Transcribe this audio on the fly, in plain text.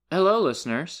hello,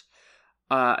 listeners.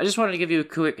 I just wanted to give you a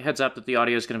quick heads up that the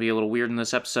audio is going to be a little weird in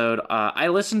this episode. I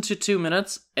listened to 2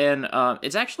 minutes, and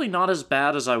it's actually not as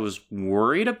bad as I was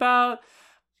worried about.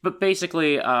 But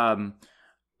basically, I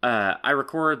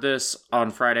record this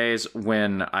on Fridays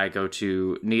when I go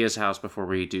to Nia's house before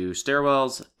we do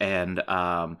stairwells, and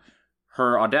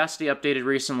her Audacity updated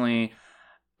recently,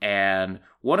 and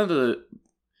one of the...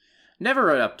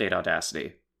 Never update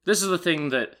Audacity. This is the thing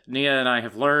that Nia and I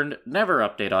have learned. Never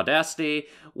update Audacity.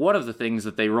 One of the things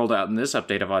that they rolled out in this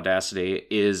update of Audacity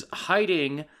is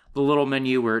hiding the little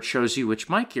menu where it shows you which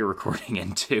mic you're recording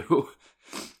into.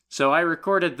 So I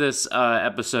recorded this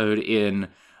episode in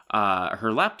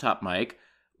her laptop mic,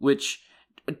 which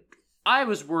I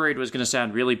was worried was going to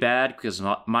sound really bad because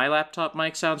my laptop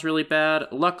mic sounds really bad.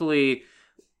 Luckily,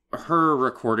 her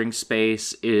recording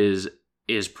space is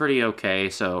pretty okay,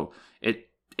 so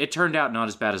it turned out not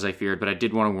as bad as I feared, but I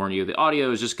did want to warn you, the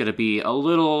audio is just going to be a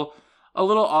little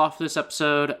off this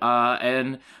episode,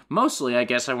 and mostly, I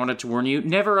guess I wanted to warn you,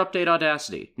 never update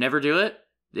Audacity. Never do it.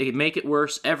 They make it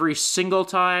worse every single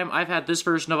time. I've had this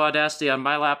version of Audacity on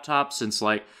my laptop since,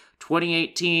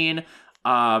 2018, and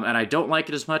I don't like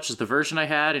it as much as the version I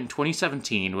had in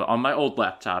 2017 on my old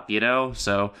laptop,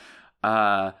 So,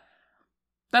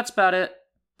 that's about it.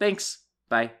 Thanks.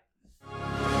 Bye.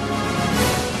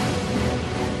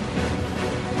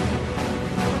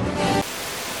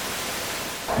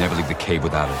 Never leave the cave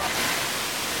without it.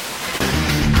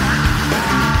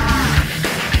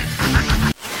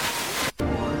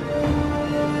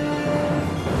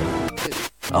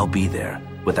 I'll be there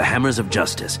with the hammers of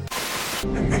justice.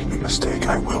 And make no mistake,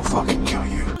 I will fucking kill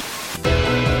you.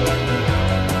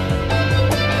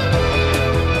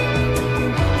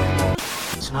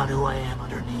 It's not who I am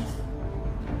underneath,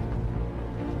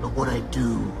 but what I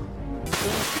do.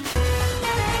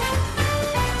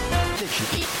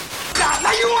 God,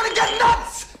 now you want to get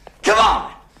nuts? Come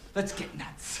on, let's get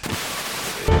nuts.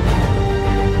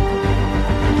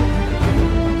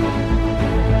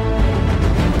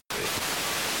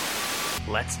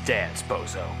 Let's dance,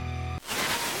 bozo.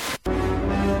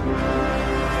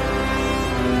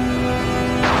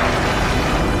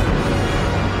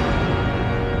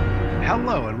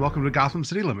 Hello and welcome to Gotham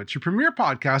City Limits, your premier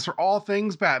podcast for all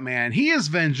things Batman. He is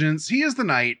vengeance, he is the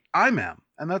night, I'm Em,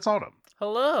 and that's Autumn.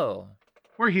 Hello.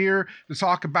 We're here to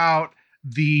talk about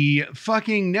the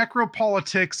fucking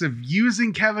necropolitics of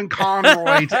using Kevin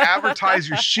Conroy to advertise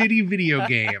your shitty video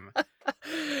game.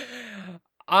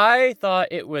 I thought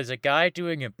it was a guy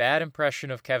doing a bad impression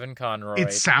of Kevin Conroy.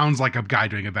 It sounds like a guy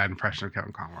doing a bad impression of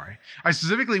Kevin Conroy. I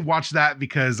specifically watched that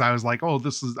because I was like, oh,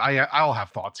 I'll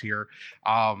have thoughts here.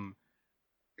 I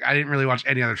didn't really watch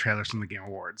any other trailers from the Game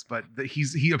Awards, but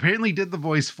he apparently did the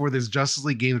voice for this Justice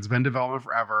League game that's been in development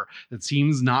forever that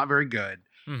seems not very good.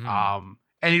 Mm-hmm.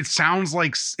 And it sounds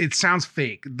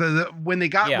fake. When they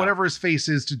got whatever his face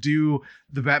is to do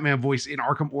the Batman voice in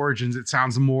Arkham Origins, it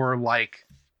sounds more like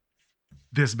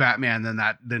this Batman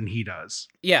than he does.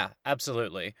 Yeah,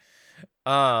 absolutely.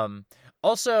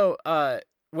 Also,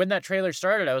 when that trailer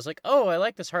started, I was like, oh, I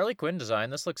like this Harley Quinn design.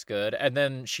 This looks good. And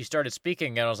then she started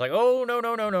speaking and I was like, oh, no.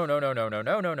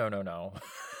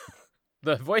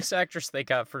 The voice actress they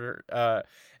got for,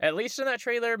 at least in that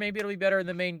trailer, maybe it'll be better in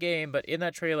the main game, but in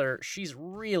that trailer, she's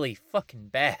really fucking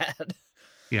bad.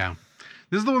 Yeah.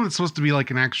 This is the one that's supposed to be like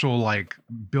an actual,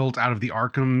 built out of the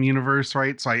Arkham universe,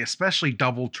 right? So I especially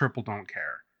double, triple don't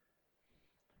care.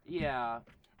 Yeah.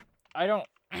 I don't...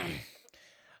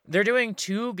 They're doing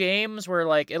 2 games where,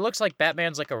 it looks like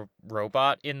Batman's like a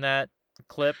robot in that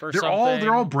clip or something.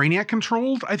 They're all Brainiac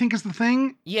controlled, I think is the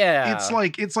thing. Yeah. It's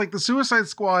like the Suicide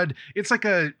Squad. It's like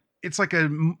a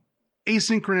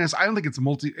asynchronous. I don't think it's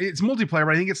multiplayer,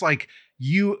 but I think it's like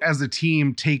you as a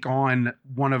team take on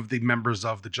one of the members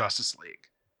of the Justice League.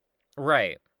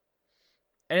 Right.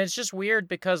 And it's just weird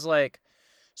because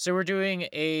so we're doing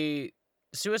a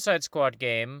Suicide Squad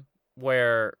game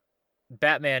where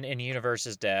Batman in universe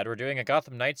is dead. We're doing a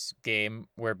Gotham Knights game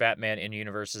where Batman in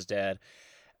universe is dead.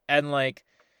 And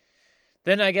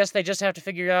then I guess they just have to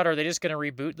figure out, are they just going to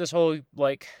reboot this whole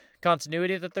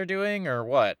continuity that they're doing or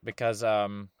what? Because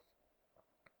I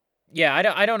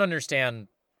don't understand.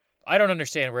 I don't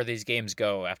understand where these games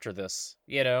go after this,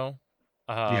 Yeah.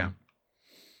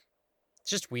 It's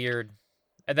just weird.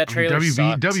 And that trailer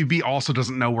sucks. WB also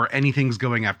doesn't know where anything's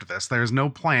going after this. There's no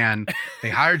plan. They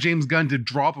hired James Gunn to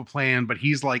drop a plan, but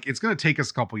he's like, it's going to take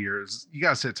us a couple years. You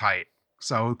got to sit tight.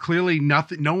 So clearly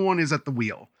no one is at the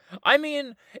wheel. I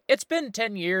mean, it's been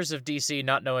 10 years of DC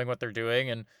not knowing what they're doing,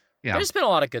 and there's been a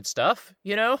lot of good stuff,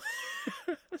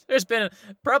 There's been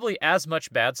probably as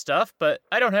much bad stuff, but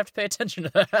I don't have to pay attention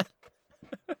to that.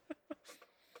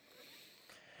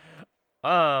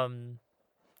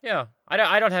 Yeah.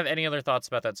 I don't have any other thoughts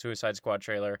about that Suicide Squad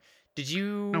trailer. Did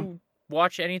you No.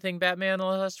 watch anything Batman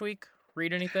last week?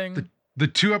 Read anything? The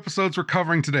 2 episodes we're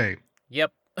covering today.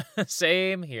 Yep.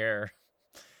 Same here.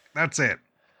 That's it.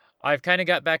 I've kind of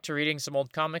got back to reading some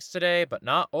old comics today, but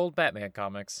not old Batman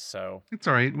comics, so It's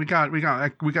all right. We got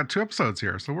 2 episodes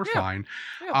here, so we're fine.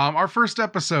 Yeah. Our first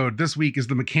episode this week is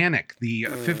The Mechanic, the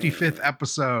 55th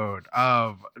episode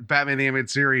of Batman the Animated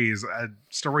Series, a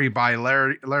story by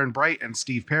Laren Bright and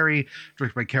Steve Perry,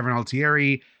 directed by Kevin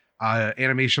Altieri,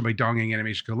 animation by Dong Yang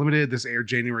Animation Co. Limited. This aired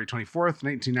January 24th,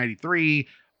 1993.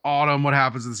 Autumn, what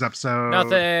happens in this episode?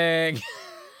 nothing.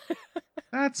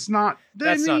 That's not.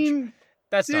 That's not true.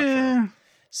 That's not true.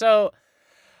 So,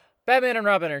 Batman and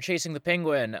Robin are chasing the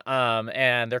Penguin,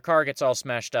 and their car gets all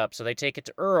smashed up. So they take it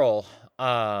to Earl,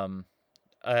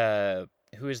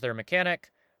 who is their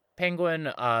mechanic.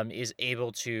 Penguin is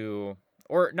able to,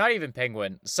 or not even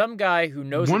Penguin, some guy who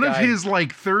knows One a of guy, his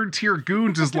like 3rd tier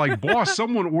goons is like, boss,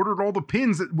 someone ordered all the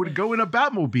pins that would go in a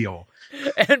Batmobile.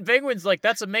 and Penguin's like,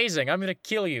 "That's amazing. I'm gonna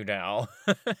kill you now."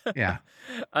 Yeah.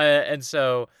 And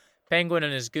so Penguin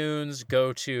and his goons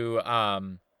go to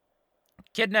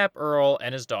kidnap Earl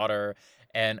and his daughter,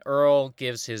 and Earl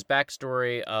gives his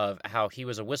backstory of how he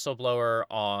was a whistleblower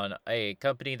on a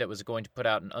company that was going to put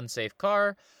out an unsafe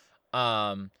car,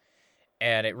 and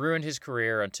it ruined his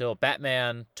career until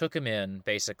Batman took him in,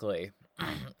 basically.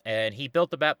 And he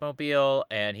built the Batmobile,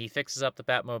 and he fixes up the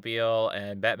Batmobile,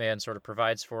 and Batman sort of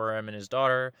provides for him and his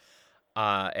daughter,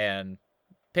 and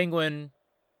Penguin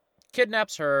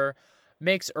kidnaps her,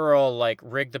 makes Earl, like,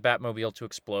 rig the Batmobile to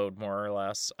explode, more or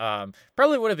less.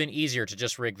 Probably would have been easier to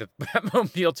just rig the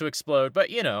Batmobile to explode, but,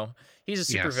 you know, he's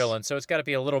a supervillain, so it's got to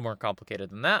be a little more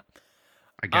complicated than that.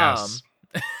 I guess.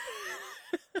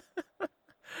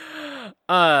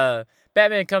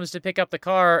 Batman comes to pick up the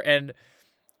car, and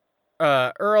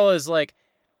Earl is like,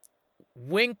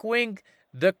 "Wink, wink,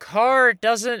 the car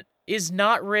is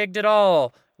not rigged at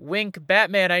all. Wink,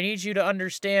 Batman, I need you to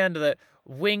understand that,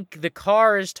 wink, the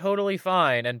car is totally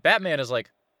fine." And Batman is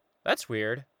like, "That's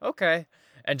weird. Okay."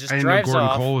 And just I didn't know drives Gordon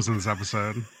off. Cole was in this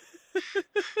episode.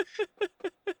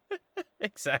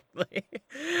 Exactly.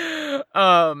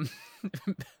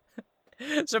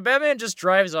 So Batman just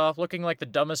drives off looking like the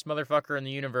dumbest motherfucker in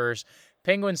the universe.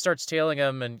 Penguin starts tailing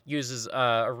him and uses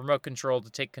a remote control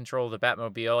to take control of the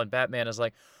Batmobile. And Batman is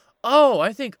like, "Oh,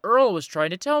 I think Earl was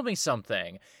trying to tell me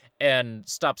something." And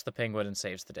stops the Penguin and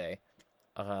saves the day.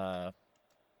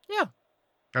 Yeah.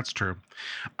 That's true.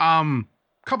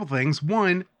 Couple things.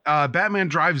 One, Batman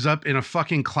drives up in a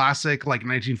fucking classic like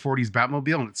 1940s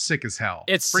Batmobile, and it's sick as hell.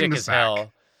 It's Bring sick this as back.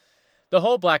 hell. The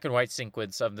whole black and white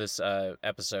sequence of this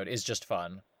episode is just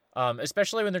fun.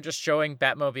 Especially when they're just showing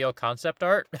Batmobile concept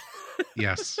art.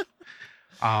 Yes.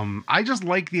 I just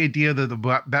like the idea that the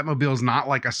Batmobile is not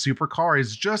like a supercar.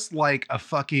 It's just like a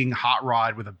fucking hot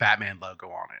rod with a Batman logo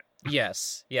on it.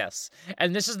 Yes.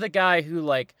 And this is the guy who,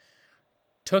 like,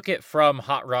 took it from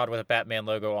Hot Rod with a Batman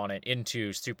logo on it into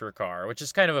Supercar, which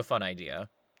is kind of a fun idea.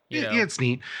 You know? Yeah, it's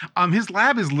neat. His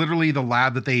lab is literally the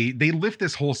lab that they lift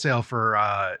this wholesale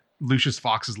for Lucius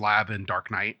Fox's lab in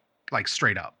Dark Knight, like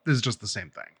straight up. This is just the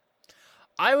same thing.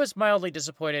 I was mildly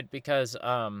disappointed because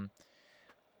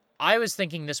I was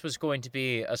thinking this was going to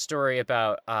be a story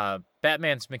about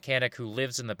Batman's mechanic who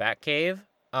lives in the Batcave.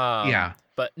 Yeah.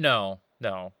 But no,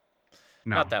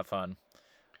 not that fun.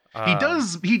 He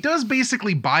does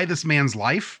basically buy this man's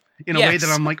life in a way that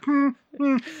I'm like,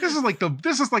 this is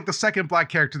like the second black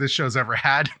character this show's ever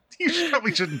had. You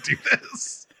probably shouldn't do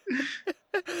this.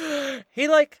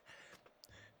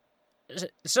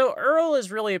 So Earl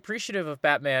is really appreciative of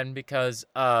Batman because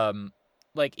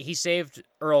like he saved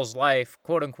Earl's life,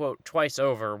 quote unquote, twice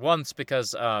over. Once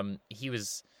because he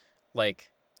was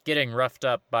like getting roughed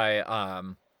up by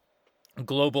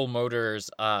Global Motors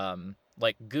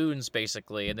like goons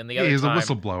basically, and then the other he's time, a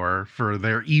whistleblower for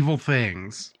their evil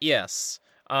things. Yes.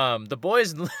 The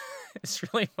boys it's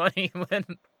really funny when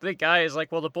the guy is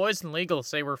like, "Well, the boys in legal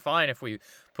say we're fine if we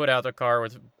put out the car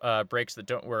with brakes that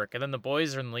don't work." And then the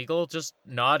boys in legal just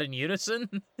nod in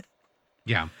unison.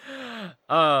 Yeah.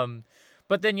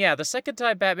 But then the second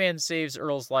time Batman saves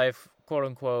Earl's life, quote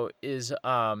unquote, is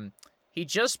he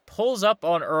just pulls up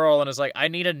on Earl and is like, "I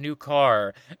need a new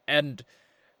car." And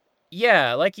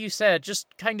yeah, like you said, just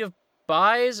kind of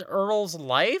buys Earl's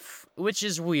life, which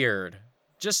is weird.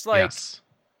 Just like, yes.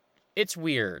 It's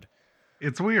weird.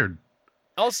 It's weird.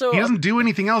 Also, he doesn't do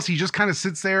anything else. He just kind of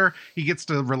sits there. He gets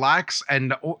to relax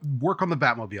and work on the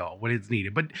Batmobile when it's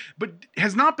needed, but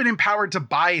has not been empowered to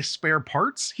buy spare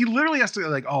parts. He literally has to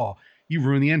like, "Oh, You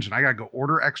ruined the engine. I gotta go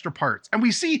order extra parts. And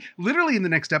we see literally in the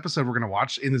next episode we're gonna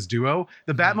watch in this duo,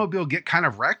 the Batmobile get kind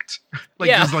of wrecked. Like,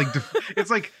 Yeah. just like it's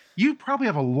like you probably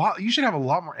have a lot. You should have a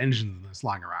lot more engines than this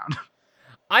lying around.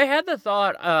 I had the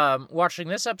thought, watching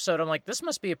this episode, I'm like, this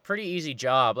must be a pretty easy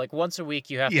job. Like, once a week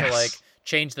you have to, like,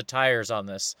 change the tires on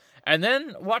this. And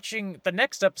then watching the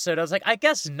next episode, I was like, I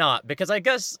guess not. Because I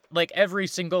guess, like, every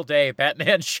single day,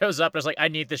 Batman shows up and is like, I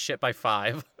need this shit by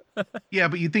 5. Yeah,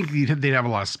 but you'd think they'd have a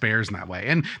lot of spares in that way.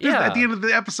 And Yeah. at the end of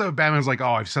the episode, Batman's like,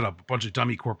 oh, I've set up a bunch of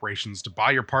dummy corporations to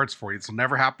buy your parts for you. This will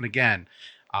never happen again.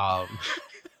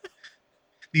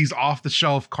 These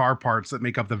off-the-shelf car parts that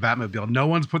make up the Batmobile. No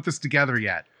one's put this together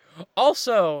yet.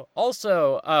 Also,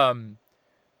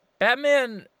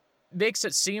 Batman makes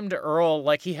it seem to Earl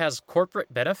like he has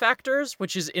corporate benefactors,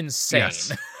 which is insane.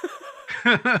 Yes.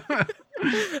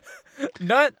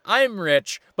 Not I'm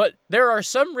rich, but there are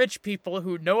some rich people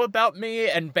who know about me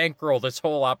and bankroll this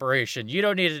whole operation. You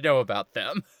don't need to know about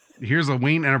them. Here's a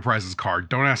Wayne Enterprises card.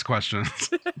 Don't ask questions.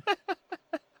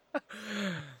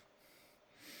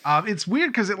 It's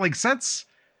weird because it like sets.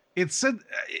 It said.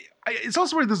 It's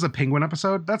also weird. This is a Penguin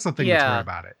episode. That's the thing that's weird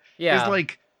about it. Yeah. It's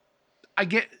like I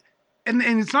get. And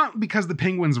it's not because the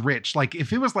Penguin's rich. Like,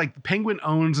 if it was like the Penguin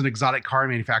owns an exotic car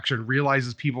manufacturer and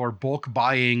realizes people are bulk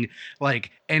buying like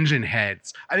engine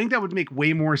heads, I think that would make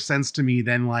way more sense to me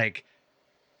than like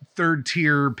third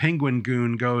tier Penguin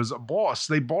goon goes, boss,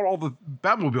 they bought all the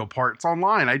Batmobile parts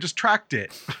online. I just tracked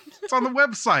it. It's on the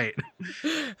website.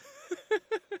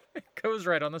 It goes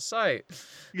right on the site.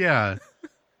 Yeah.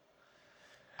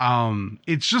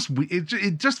 It's just,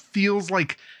 it just feels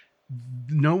like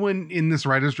no one in this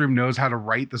writer's room knows how to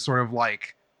write the sort of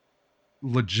like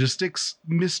logistics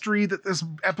mystery that this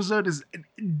episode is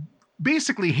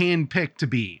basically handpicked to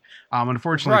be.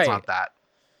 Unfortunately, It's not that.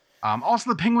 Also,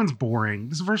 the Penguin's boring.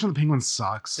 This version of the Penguin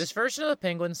sucks. This version of the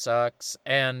Penguin sucks,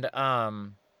 and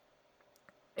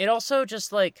it also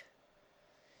just like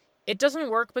it doesn't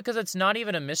work because it's not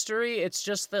even a mystery. It's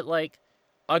just that like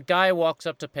a guy walks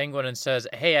up to Penguin and says,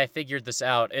 "Hey, I figured this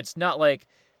out." It's not like.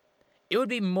 It would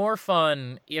be more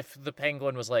fun if the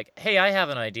Penguin was like, hey, I have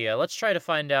an idea. Let's try to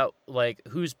find out, like,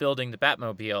 who's building the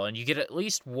Batmobile. And you get at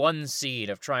least one seed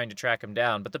of trying to track him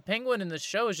down. But the Penguin in the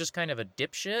show is just kind of a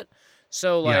dipshit.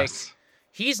 So, like,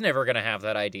 he's never going to have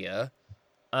that idea.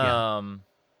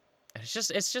 It's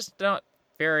just not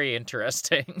very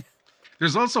interesting.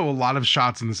 There's also a lot of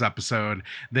shots in this episode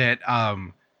that,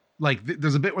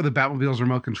 there's a bit where the Batmobile is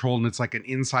remote controlled and it's like an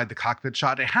inside the cockpit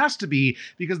shot. It has to be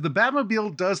because the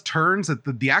Batmobile does turns that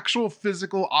the actual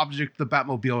physical object the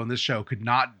Batmobile in this show could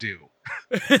not do.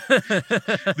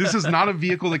 This is not a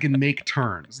vehicle that can make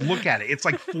turns. Look at it. It's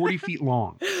like 40 feet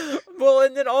long. Well,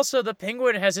 and then also the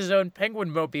Penguin has his own Penguin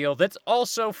mobile that's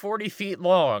also 40 feet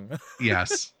long.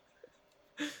 Yes.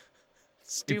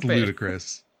 Stupid. It's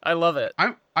ludicrous. I love it.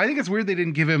 I think it's weird they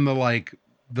didn't give him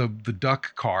the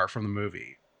duck car from the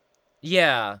movie.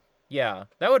 Yeah,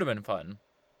 that would have been fun.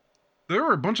 There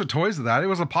were a bunch of toys of that. It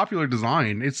was a popular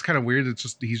design. It's kind of weird.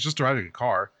 He's just driving a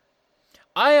car.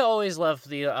 I always loved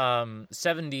the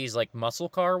 70s like muscle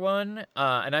car one,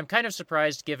 and I'm kind of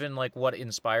surprised given like what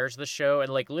inspires the show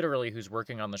and like literally who's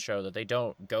working on the show that they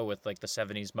don't go with like the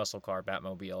 70s muscle car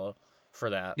Batmobile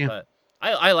for that. Yeah. But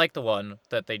I like the one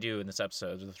that they do in this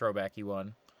episode, the throwbacky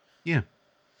one. Yeah.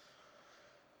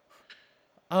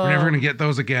 We're never going to get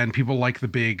those again. People like the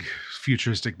big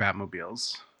futuristic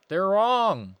Batmobiles. They're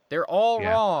wrong. They're all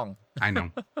wrong. I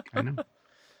know.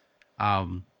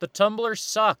 The Tumbler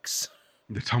sucks.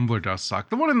 The Tumbler does suck.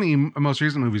 The one in the most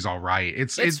recent movie is all right.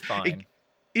 It's fine.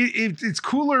 It's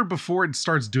cooler before it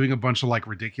starts doing a bunch of like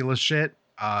ridiculous shit.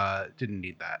 Didn't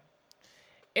need that.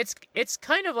 It's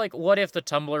kind of like what if the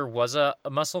Tumbler was a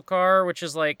muscle car, which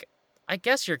is like, I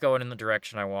guess you're going in the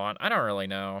direction I want. I don't really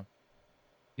know.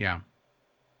 Yeah.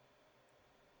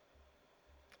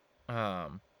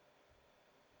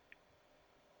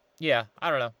 Yeah, I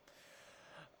don't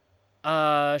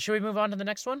know. Should we move on to the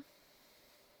next one?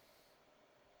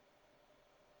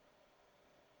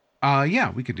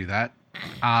 Yeah, we could do that.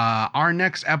 Our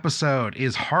next episode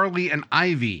is Harley and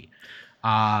Ivy,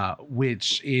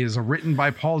 which is written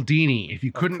by Paul Dini. If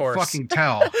you couldn't fucking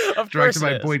tell, directed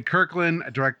by Boyd Kirkland,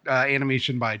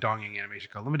 animation by Dongying Animation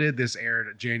Co. Limited. This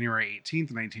aired January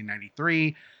 18th,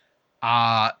 1993.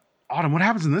 Autumn, what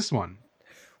happens in this one?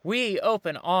 We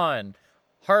open on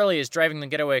Harley is driving the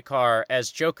getaway car as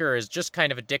Joker is just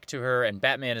kind of a dick to her and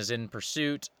Batman is in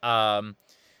pursuit.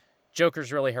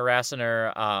 Joker's really harassing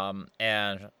her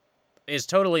and is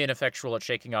totally ineffectual at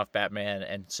shaking off Batman.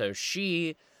 And so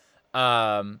she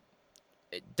does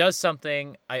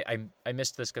something. I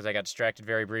missed this because I got distracted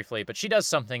very briefly, but she does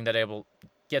something that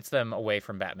gets them away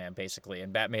from Batman, basically.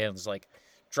 And Batman's like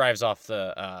drives off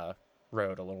the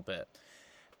road a little bit.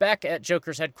 Back at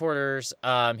Joker's headquarters,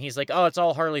 he's like, oh, it's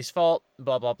all Harley's fault,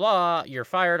 blah, blah, blah. You're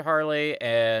fired, Harley.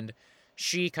 And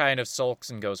she kind of sulks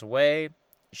and goes away.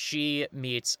 She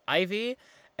meets Ivy,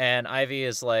 and Ivy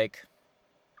is like,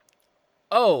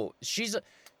 oh, she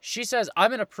says, I'm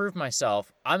going to prove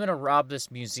myself. I'm going to rob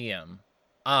this museum.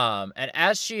 And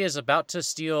as she is about to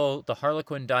steal the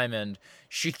Harlequin diamond,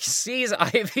 she sees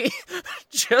Ivy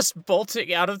just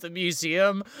bolting out of the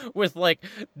museum with like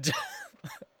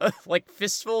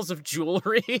fistfuls of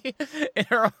jewelry in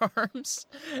her arms.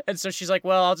 And so she's like,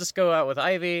 well, I'll just go out with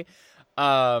Ivy.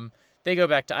 They go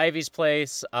back to Ivy's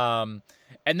place, and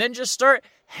then just start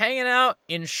hanging out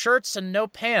in shirts and no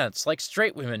pants like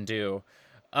straight women do.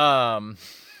 And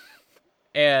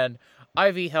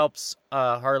Ivy helps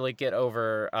Harley get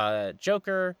over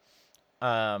Joker.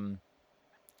 And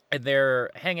they're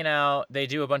hanging out. They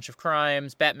do a bunch of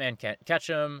crimes. Batman can't catch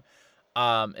them.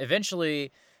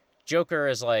 Eventually, Joker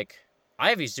is like,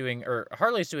 Harley's doing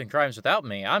crimes without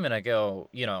me. I'm gonna go,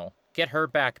 get her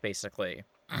back, basically.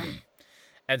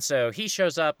 And so he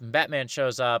shows up, and Batman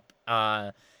shows up,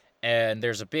 and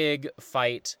there's a big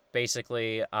fight,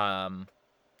 basically.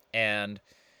 And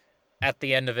at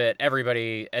the end of it,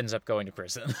 everybody ends up going to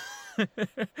prison.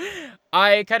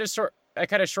 I kind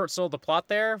of short-sold the plot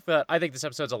there, but I think this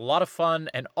episode's a lot of fun,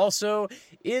 and also,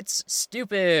 it's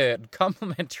stupid.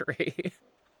 Complimentary.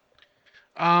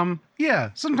 Yeah,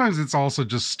 sometimes it's also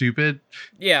just stupid.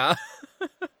 Yeah.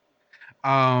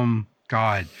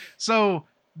 God. So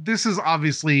this is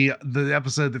obviously the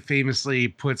episode that famously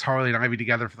puts Harley and Ivy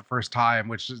together for the first time,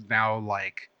 which is now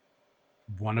like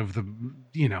one of the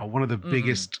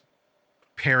biggest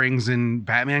pairings in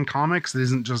Batman comics that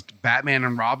isn't just Batman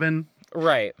and Robin.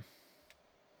 Right.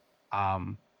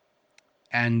 And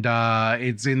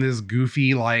it's in this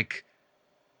goofy, like,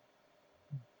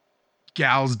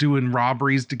 gals doing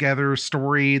robberies together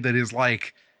story that is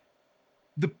like,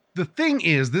 the thing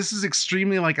is, this is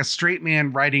extremely like a straight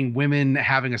man writing women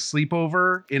having a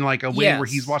sleepover in like a way where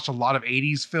he's watched a lot of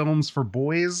 80s films for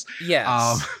boys.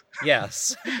 Yes.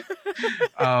 Yes.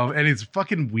 And it's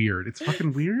fucking weird. It's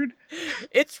fucking weird.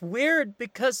 It's weird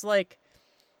because, like,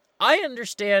 I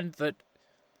understand that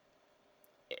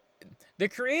the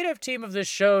creative team of this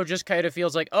show just kind of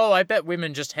feels like, oh, I bet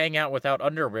women just hang out without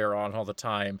underwear on all the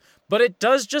time. But it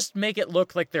does just make it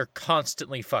look like they're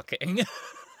constantly fucking.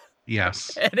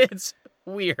 Yes. And it's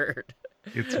weird.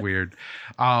 It's weird.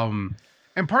 And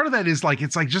part of that is like,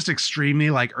 it's like just extremely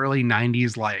like early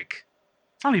 90s, like,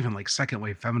 it's not even like second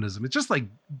wave feminism. It's just like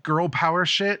girl power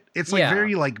shit. It's like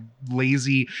very like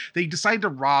lazy. They decide to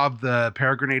rob the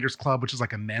Peregrinators Club, which is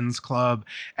like a men's club.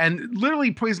 And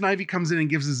literally Poison Ivy comes in and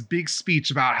gives this big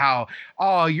speech about how,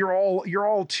 oh, you're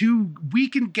all too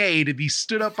weak and gay to be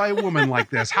stood up by a woman like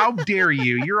this. How dare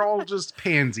you? You're all just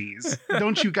pansies.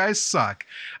 Don't you guys suck?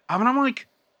 And I'm like,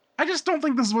 I just don't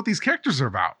think this is what these characters are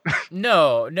about.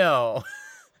 No.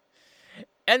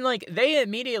 And, like, they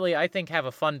immediately, I think, have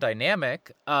a fun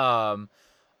dynamic.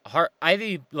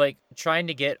 Ivy, like, trying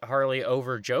to get Harley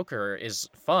over Joker is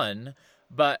fun.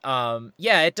 But,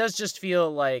 it does just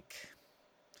feel like...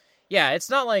 Yeah, it's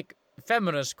not, like,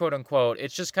 feminist, quote-unquote.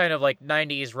 It's just kind of, like,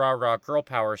 90s rah-rah girl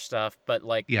power stuff. But,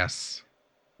 like... Yes.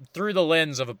 Through the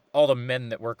lens of all the men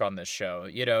that work on this show.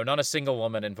 Not a single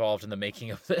woman involved in the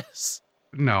making of this.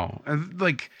 No.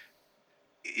 Like...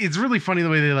 It's really funny the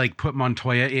way they like put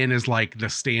Montoya in as like the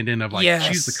stand-in of like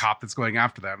she's the cop that's going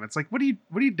after them. It's like, what are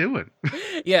you doing?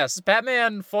 Yes,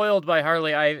 Batman foiled by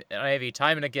Harley and Ivy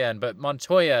time and again, but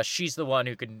Montoya, she's the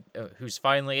one who's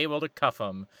finally able to cuff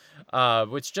him,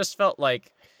 which just felt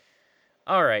like,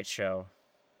 all right, show,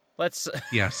 let's.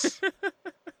 Yes.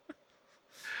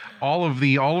 all of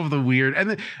the weird,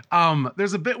 and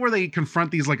there's a bit where they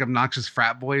confront these like obnoxious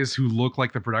frat boys who look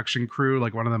like the production crew.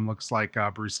 Like one of them looks like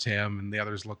Bruce Timm, and the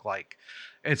others look like,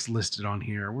 it's listed on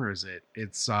here. Where is it?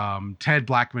 It's Ted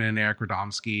Blackman and Eric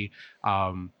Radomski.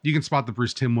 You can spot the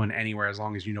Bruce Timm one anywhere as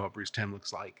long as you know what Bruce Timm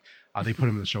looks like. They put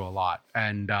him in the show a lot,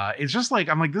 and it's just like,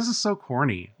 I'm like, this is so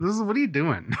corny. What are you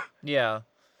doing? Yeah.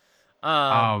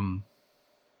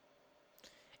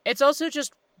 It's also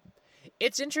just.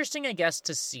 It's interesting, I guess,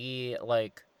 to see,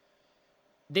 like,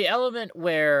 the element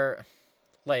where,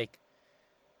 like,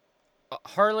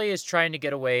 Harley is trying to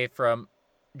get away from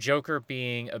Joker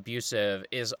being abusive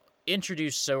is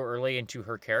introduced so early into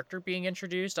her character being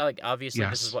introduced. Like, obviously,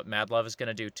 This is what Mad Love is going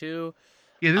to do, too.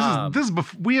 Yeah, this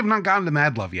is we have not gotten to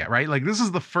Mad Love yet, right? Like, this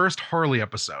is the first Harley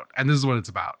episode, and this is what it's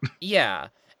about. Yeah,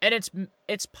 and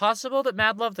it's possible that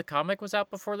Mad Love, the comic, was out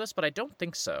before this, but I don't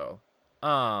think so.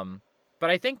 But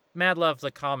I think Mad Love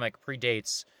the comic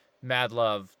predates Mad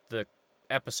Love the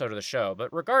episode of the show.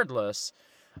 But regardless,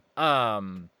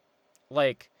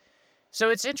 like, so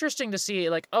it's interesting to see,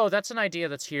 like, oh, that's an idea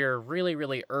that's here really,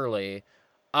 really early.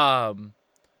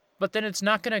 But then it's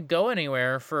not going to go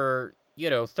anywhere for,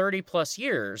 30 plus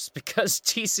years because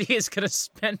TC is going to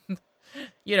spend,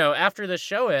 after the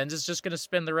show ends, it's just going to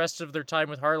spend the rest of their time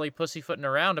with Harley pussyfooting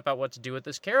around about what to do with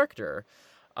this character.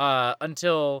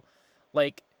 Until,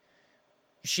 like,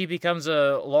 she becomes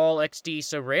a lol XD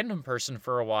so random person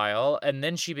for a while, and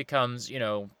then she becomes,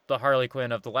 the Harley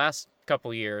Quinn of the last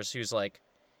couple years who's, like,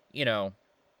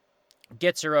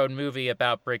 gets her own movie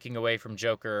about breaking away from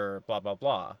Joker, blah, blah,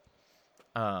 blah.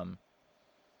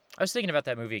 I was thinking about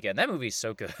that movie again. That movie's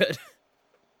so good.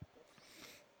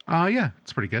 Yeah,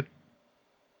 it's pretty good.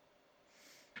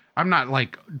 I'm not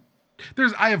like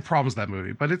I have problems with that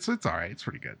movie, but it's all right. It's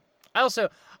pretty good. I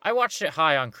watched it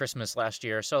high on Christmas last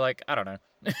year, so like I don't know.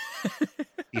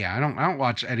 Yeah, I don't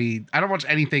watch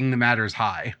anything that matters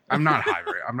high. I'm not high.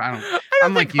 I'm don't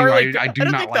like think you. Harley, I do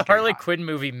don't not think like the Harley high. Quinn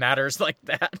movie matters like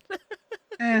that.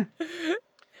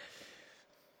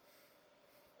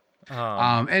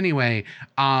 Anyway,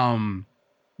 but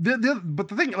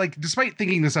the thing, like, despite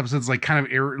thinking this episode's like kind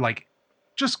of like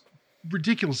just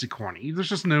ridiculously corny, there's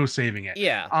just no saving it.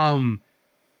 Yeah.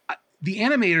 The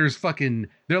animators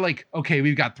they're like, okay,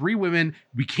 we've got 3 women.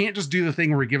 We can't just do the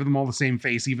thing where we give them all the same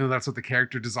face, even though that's what the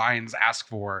character designs ask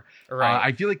for. Right.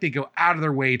 I feel like they go out of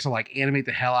their way to like animate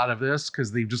the hell out of this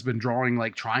because they've just been drawing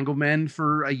like triangle men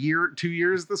for 2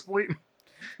 years at this point.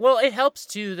 Well, it helps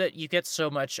too that you get so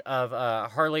much of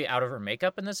Harley out of her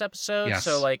makeup in this episode. Yes.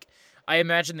 So like, I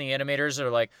imagine the animators are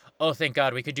like, oh, thank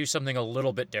God, we could do something a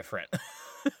little bit different.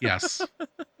 Yes.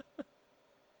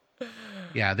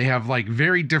 Yeah, they have like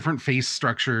very different face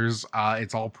structures.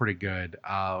 It's all pretty good.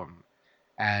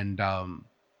 And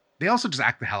they also just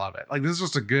act the hell out of it. Like, this is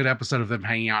just a good episode of them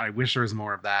hanging out. I wish there was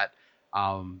more of that.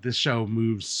 This show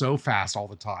moves so fast all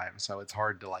the time, so it's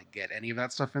hard to like get any of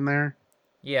that stuff in there.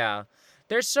 Yeah.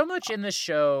 There's so much in this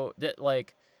show that,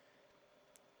 like,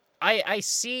 I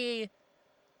see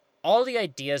all the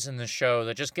ideas in the show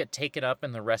that just get taken up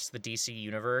in the rest of the DC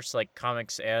universe, like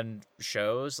comics and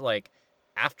shows, like,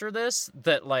 after this,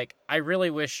 that, like, I really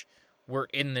wish were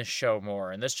in this show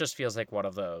more, and this just feels like one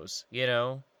of those,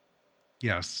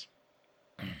 Yes.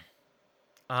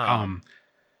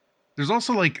 There's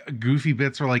also like goofy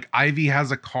bits where like Ivy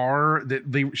has a car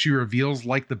that she reveals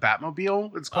like the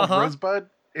Batmobile. It's called Rosebud.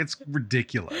 It's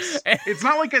ridiculous. It's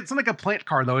not like a plant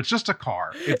car though. It's just a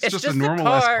car. It's just a normal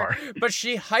S car. But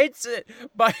she hides it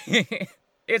by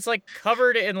it's like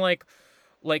covered in like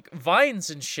vines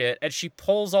and shit, and she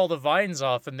pulls all the vines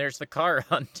off, and there's the car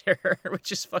under her,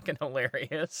 which is fucking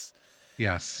hilarious.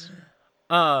 Yes.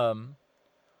 Also,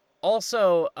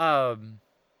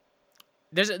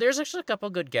 there's actually a couple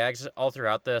good gags all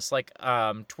throughout this. Like,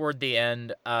 toward the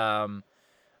end,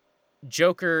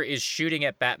 Joker is shooting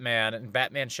at Batman, and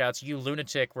Batman shouts, "You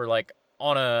lunatic, we're like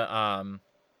on a,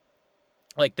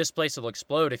 like, this place will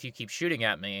explode if you keep shooting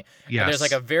at me." Yes. And there's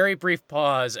like a very brief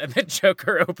pause, and then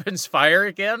Joker opens fire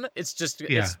again. It's just,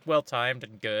 it's well timed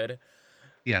and good.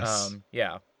 Yes.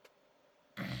 Yeah.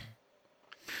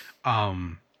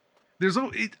 There's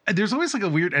always like a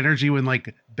weird energy when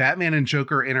like Batman and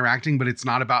Joker are interacting, but it's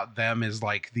not about them as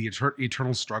like the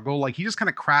eternal struggle. Like, he just kind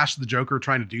of crashed the Joker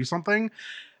trying to do something,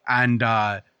 and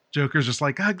Joker's just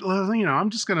like,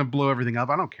 I'm just gonna blow everything up.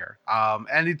 I don't care.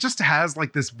 And it just has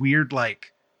like this weird,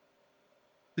 like,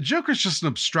 the Joker's just an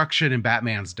obstruction in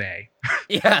Batman's day.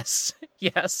 Yes.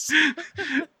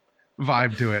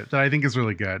 Vibe to it that I think is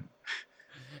really good.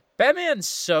 Batman's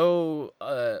so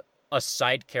a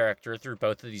side character through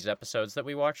both of these episodes that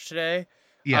we watched today.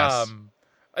 Yes.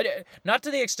 Not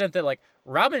to the extent that like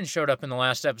Robin showed up in the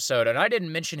last episode, and I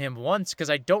didn't mention him once because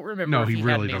I don't remember if he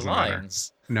really had any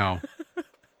lines. No.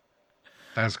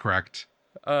 That's correct.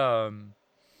 But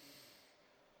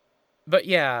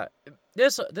yeah,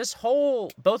 this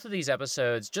whole both of these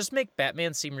episodes just make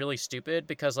Batman seem really stupid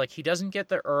because like he doesn't get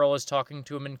that Earl is talking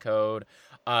to him in code.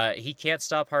 He can't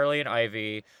stop Harley and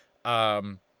Ivy.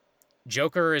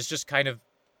 Joker is just kind of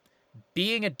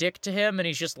being a dick to him, and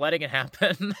he's just letting it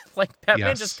happen. Like,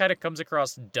 Batman just kind of comes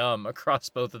across dumb across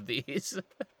both of these.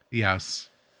 Yes.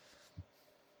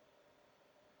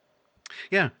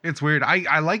 Yeah, it's weird.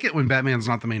 I like it when Batman's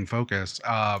not the main focus.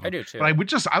 I do too. But I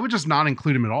would just not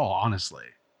include him at all, honestly.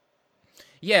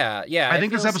 Yeah. I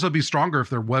think this episode would be stronger if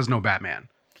there was no Batman.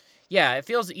 Yeah, it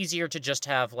feels easier to just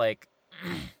have, like,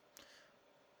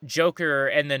 Joker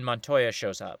and then Montoya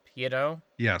shows up,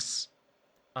 Yes.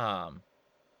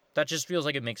 That just feels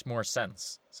like it makes more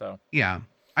sense. So yeah.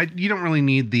 You don't really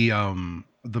need the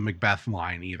Macbeth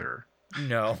line either.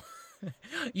 No.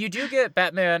 You do get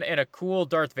Batman in a cool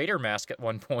Darth Vader mask at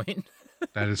one point.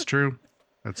 That is true.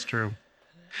 That's true.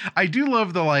 I do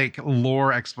love the like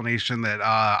lore explanation that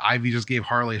Ivy just gave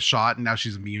Harley a shot and now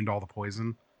she's immune to all the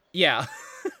poison. Yeah.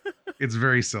 It's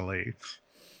very silly.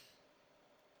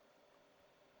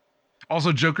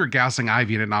 Also, Joker gassing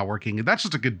Ivy and it not working. That's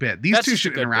just a good bit. These two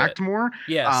should interact more.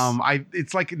 Yes.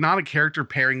 It's like not a character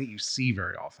pairing that you see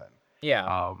very often.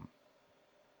 Yeah.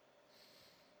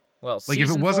 Well, like if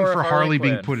it wasn't for Harley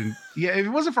being put in, if it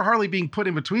wasn't for Harley being put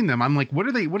in between them, I'm like, what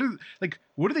do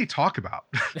they talk about?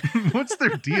 What's their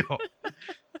deal?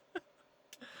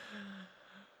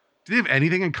 Do they have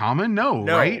anything in common? No,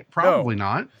 right? Probably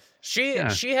not. She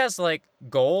has like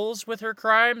goals with her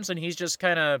crimes, and he's just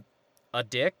kind of a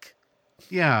dick.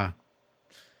 Yeah.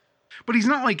 But he's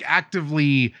not like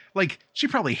actively like she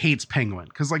probably hates Penguin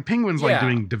because like Penguin's like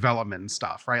doing development and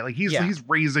stuff, right? Like he's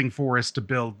raising forests to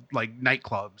build like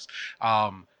nightclubs.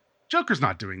 Joker's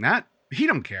not doing that. He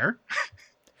don't care.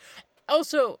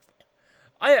 Also,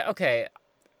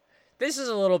 this is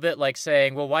a little bit like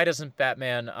saying, well, why doesn't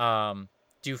Batman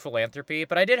do philanthropy?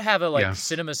 But I did have a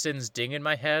Cinema Sins ding in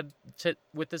my head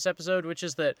with this episode, which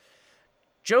is that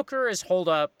Joker is holed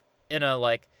up in a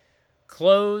like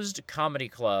closed comedy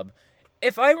club.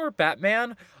 If I were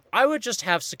Batman, I would just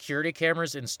have security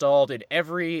cameras installed in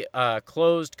every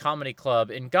closed comedy club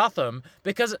in Gotham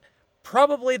because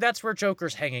probably that's where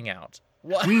Joker's hanging out.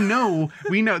 What? We know,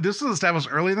 this was established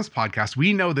early in this podcast.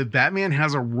 We know that Batman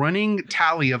has a running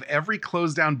tally of every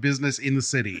closed down business in the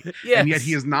city. Yes. And yet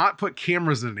he has not put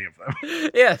cameras in any of them.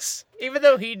 Yes. Even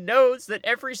though he knows that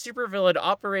every supervillain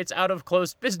operates out of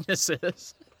closed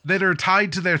businesses. That are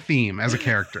tied to their theme as a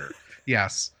character.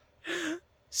 Yes.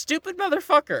 Stupid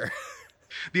motherfucker.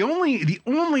 The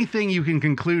only thing you can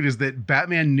conclude is that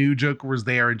Batman knew Joker was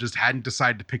there and just hadn't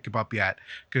decided to pick him up yet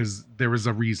because there was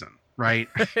a reason, right?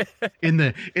 in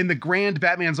the grand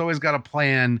Batman's always got a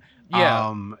plan.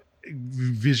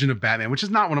 Vision of Batman, which is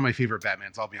not one of my favorite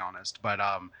Batmans, I'll be honest. But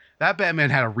that Batman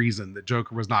had a reason that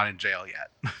Joker was not in jail yet.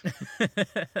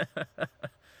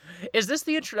 Is this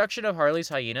the introduction of Harley's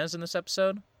hyenas in this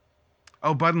episode?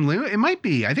 Oh, Bud and Lou? It might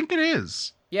be. I think it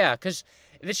is. Yeah, because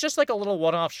it's just like a little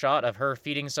one-off shot of her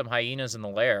feeding some hyenas in the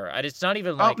lair. And it's not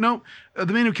even like... Oh, no.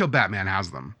 The man who killed Batman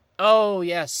has them. Oh,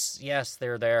 yes. Yes,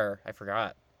 they're there. I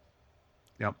forgot.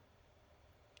 Yep.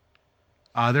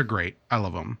 They're great. I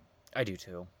love them. I do,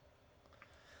 too.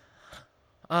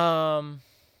 I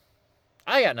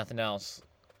got nothing else.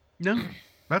 No,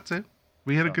 that's it.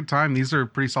 We had a good time. These are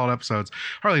pretty solid episodes.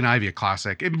 Harley and Ivy, a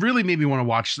classic. It really made me want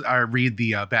to read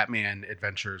the Batman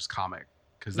Adventures comic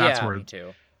because me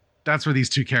too. That's where these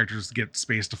two characters get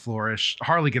space to flourish.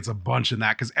 Harley gets a bunch in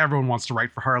that because everyone wants to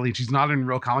write for Harley, and she's not in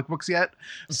real comic books yet.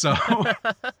 So,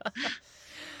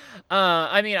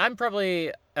 I mean, I'm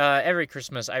probably every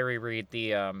Christmas I reread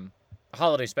the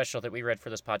holiday special that we read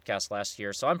for this podcast last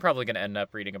year. So I'm probably going to end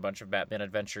up reading a bunch of Batman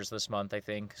Adventures this month. I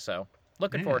think so.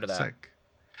 Looking forward to that. Sick.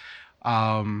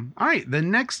 All right, the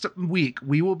next week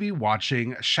we will be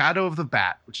watching Shadow of the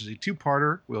Bat, which is a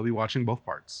 2-parter. We'll be watching both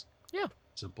parts. Yeah,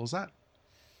 simple as that.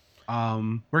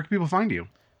 Where can people find you?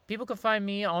 People can find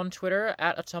me on Twitter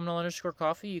at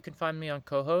autumnal_coffee. You can find me on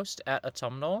co-host at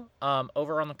autumnal.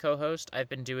 Over on the co-host, I've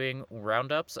been doing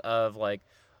roundups of like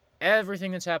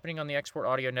everything that's happening on the Export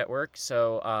Audio Network.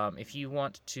 So if you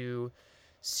want to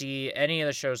see any of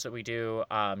the shows that we do,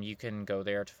 you can go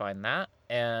there to find that.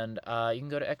 And you can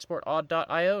go to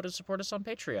exportaud.io to support us on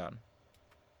Patreon.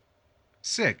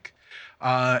 Sick.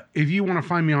 If you want to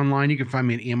find me online, you can find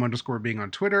me at em_being on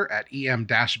Twitter, at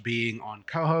em-being on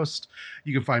co-host.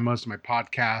 You can find most of my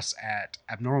podcasts at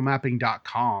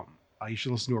abnormalmapping.com. You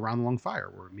should listen to Around the Long Fire,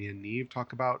 where me and Neve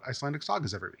talk about Icelandic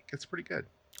sagas every week. It's pretty good.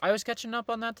 I was catching up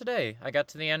on that today. I got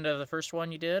to the end of the first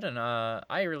one you did, and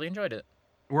I really enjoyed it.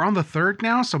 We're on the 3rd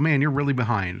now, so man, you're really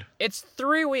behind. It's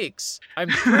 3 weeks. I'm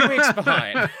 3 weeks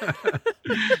behind.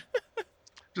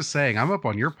 Just saying, I'm up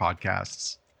on your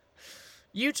podcasts.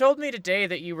 You told me today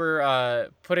that you were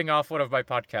putting off one of my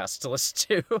podcasts to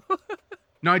listen to.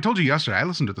 No, I told you yesterday. I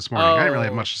listened to it this morning. I didn't really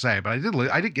have much to say, but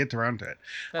I did get around to it.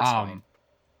 That's fine.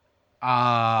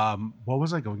 What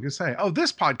was I going to say? Oh,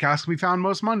 this podcast can be found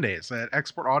most Mondays at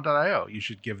exportaud.io. You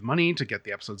should give money to get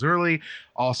the episodes early.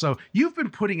 Also, you've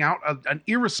been putting out an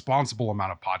irresponsible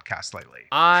amount of podcasts lately.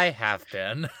 I have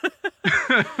been.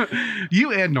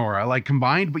 You and Nora, like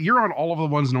combined, but you're on all of the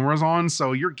ones Nora's on,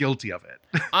 so you're guilty of it.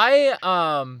 I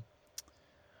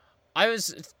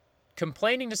was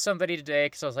complaining to somebody today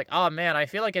because I was like, oh man, I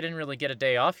feel like I didn't really get a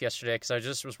day off yesterday because I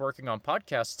just was working on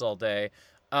podcasts all day.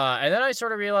 And then I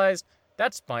sort of realized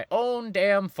That's my own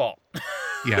damn fault.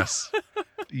 Yes.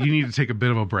 You need to take a bit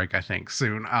of a break, I think,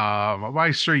 soon.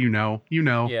 I'm sure you know.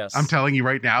 Yes. I'm telling you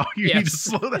right now, you need to Yes.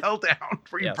 slow the hell down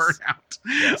before you Yes. burn out.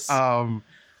 Yes.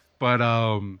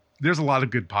 But there's a lot of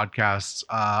good podcasts.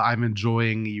 I'm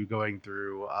enjoying you going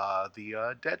through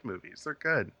the Dead movies. They're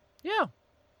good. Yeah.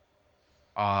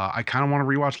 I kind of want to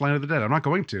rewatch Land of the Dead. I'm not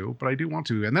going to, but I do want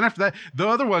to. And then after that, the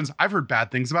other ones I've heard bad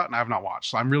things about and I have not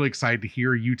watched. So I'm really excited to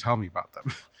hear you tell me about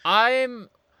them.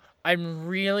 I'm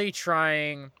really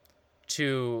trying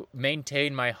to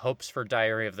maintain my hopes for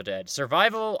Diary of the Dead.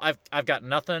 Survival, I've got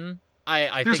nothing.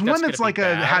 I There's think one that's that's like gonna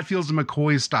a be bad. Hatfields and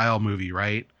McCoy style movie,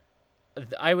 right?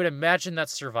 I would imagine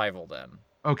that's Survival then.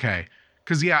 Okay.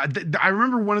 Because, yeah, I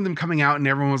remember one of them coming out and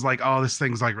everyone was like, oh, this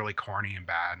thing's like really corny and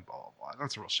bad and blah, blah, blah.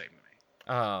 That's a real shame to me.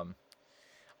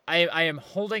 I am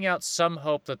holding out some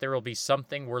hope that there will be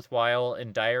something worthwhile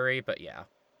in Diary, but yeah.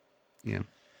 Yeah.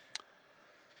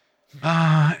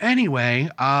 Anyway,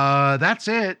 that's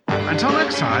it. Until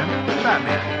next time,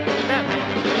 Batman. Batman.